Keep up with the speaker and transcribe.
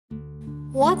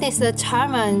What is the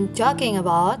chairman joking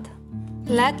about?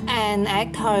 Let an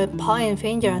actor point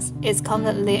fingers is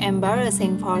completely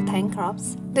embarrassing for tank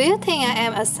crops. Do you think I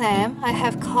am a Sam? I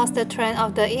have caused the trend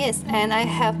of the East, and I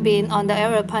have been on the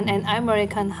European and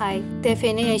American high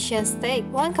definition stage.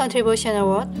 One contribution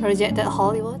award, rejected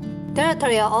Hollywood.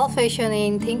 Territorial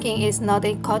old-fashioned thinking is not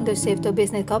conducive to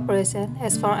business cooperation,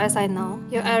 as far as I know.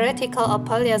 Your heretical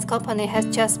appliance company has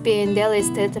just been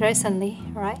delisted recently,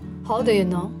 right? How do you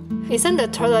know? Isn't the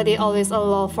third lady always a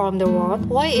law from the world?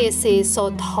 Why is she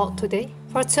so tall today?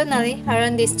 Fortunately, I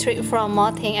run this trick from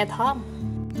mothing at home.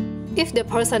 If the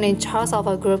person in charge of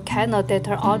a group cannot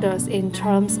deter others in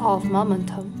terms of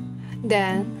momentum,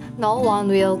 then no one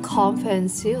will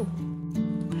convince you.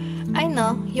 I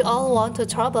know you all want to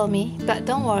trouble me, but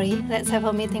don't worry, let's have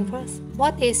a meeting first.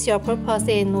 What is your purpose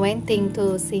in wanting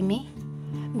to see me?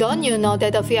 Don't you know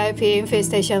that the VIP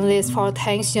invitation list for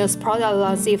Tank's news product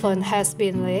launch event has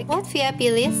been leaked? What VIP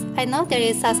list? I know there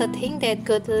is such a thing that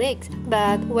could leak,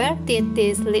 but where did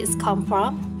this list come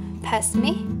from? Past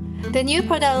me? The new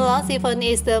product launch event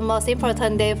is the most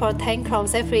important day for tank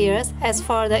crops every year. As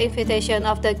for the invitation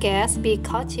of the guests, be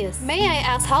cautious. May I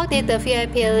ask, how did the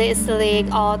VIP list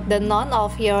leak or the none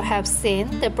of you have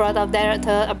seen the board of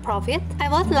directors a profit? I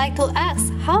would like to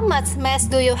ask, how much mess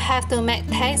do you have to make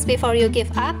tanks before you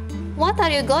give up? What are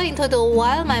you going to do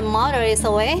while my mother is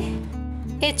away?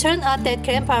 It turned out that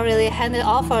Grandpa really handed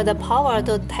over the power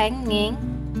to tanking.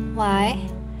 Why?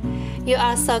 You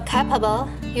are so capable,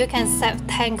 you can save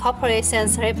Tank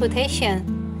Corporation's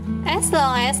reputation. As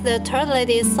long as the third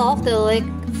lady solves the leaked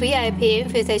VIP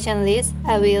invitation list,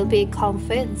 I will be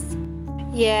convinced.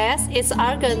 Yes, it's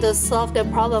urgent to solve the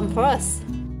problem first.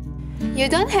 You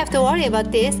don't have to worry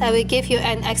about this, I will give you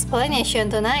an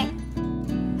explanation tonight.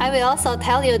 I will also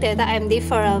tell you that I am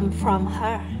different from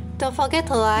her. Don't forget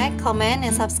to like, comment,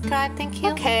 and subscribe. Thank you.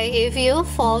 Okay, if you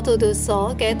fail to do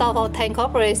so, get off of Tank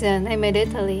Corporation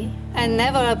immediately and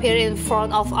never appear in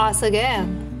front of us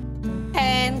again.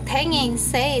 And Tanging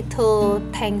said to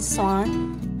Tang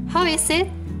Swan, how is it?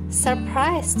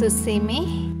 Surprised to see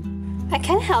me? I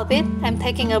can't help it. I'm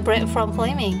taking a break from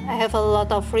filming. I have a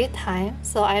lot of free time,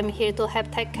 so I'm here to help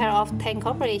take care of Tank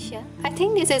Corporation. I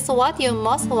think this is what you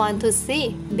most want to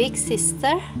see, big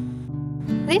sister.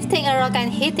 Lifting a rock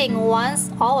and hitting one's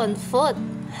own foot,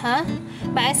 huh?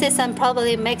 My assistant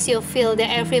probably makes you feel that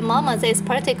every moment is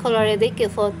particularly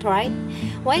difficult, right?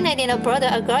 When I didn't bother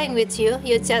agreeing with you,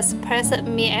 you just pressed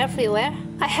me everywhere.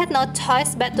 I had no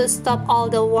choice but to stop all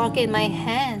the work in my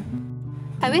hand.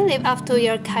 I will live up to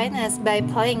your kindness by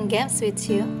playing games with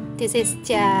you. This is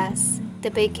just the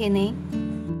beginning.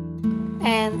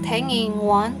 And Tanging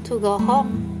want to go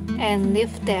home and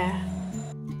live there.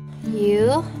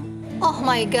 You? Oh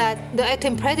my god, the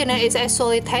acting president is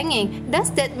actually Tanging. Does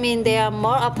that mean there are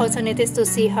more opportunities to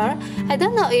see her? I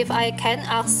don't know if I can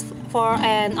ask for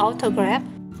an autograph.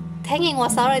 Tanging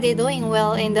was already doing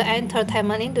well in the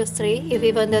entertainment industry. If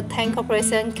even the Tank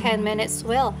Corporation can manage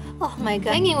well, oh my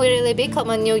god, Tanging will really become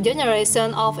a new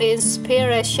generation of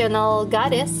inspirational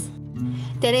goddess.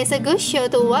 That is a good show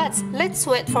to watch. Let's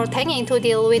wait for Tanging to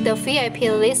deal with the VIP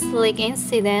list leak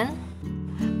incident.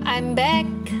 I'm back.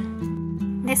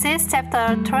 This is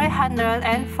chapter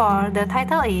 304. The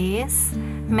title is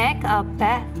Make a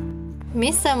Bet.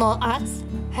 Mr. Mo asks,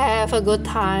 have a good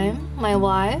time, my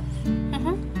wife?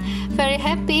 Very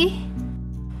happy.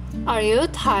 Are you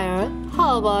tired?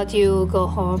 How about you go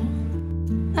home?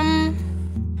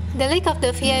 The leak of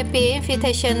the VIP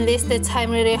invitation list this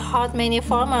time really hurt many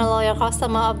former loyal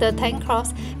customers of the tank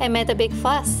crops and made a big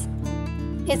fuss.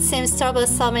 It seems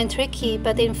troublesome and tricky,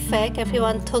 but in fact,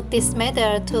 everyone took this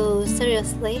matter too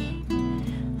seriously.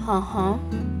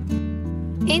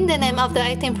 In the name of the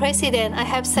acting president, I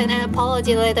have sent an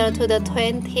apology letter to the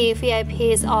 20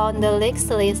 VIPs on the leaked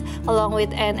list, along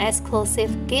with an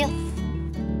exclusive gift.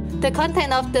 The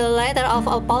content of the letter of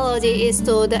apology is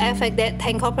to the effect that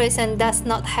Tank Corporation does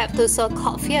not have to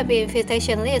so-called VIP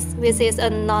invitation list, which is a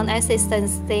non-existent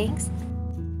thing.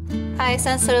 I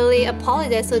sincerely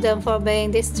apologize to them for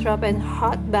being disturbed and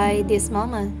hurt by this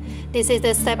moment. This is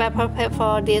the step I prepared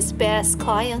for these best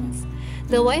clients.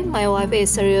 The way my wife is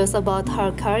serious about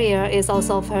her career is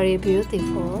also very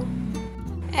beautiful.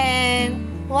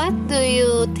 And what do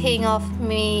you think of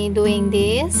me doing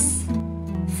this?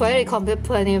 Very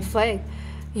completely in fact.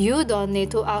 You don't need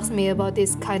to ask me about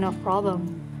this kind of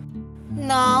problem.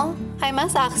 No, I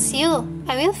must ask you.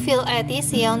 I will feel at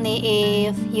ease only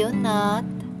if you nod.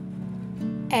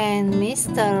 And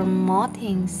Mr.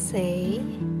 Martin say,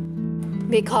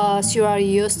 because you are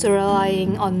used to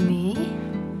relying on me.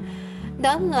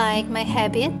 Don't like my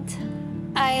habit?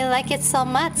 I like it so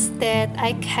much that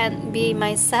I can't be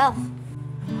myself.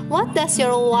 What does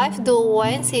your wife do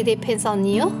when she depends on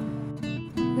you?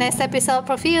 Next episode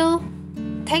preview.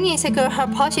 Tang secured her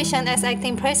position as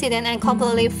acting president and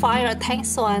completely fired Tang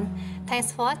Xuan.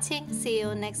 Thanks for watching. See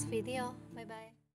you next video.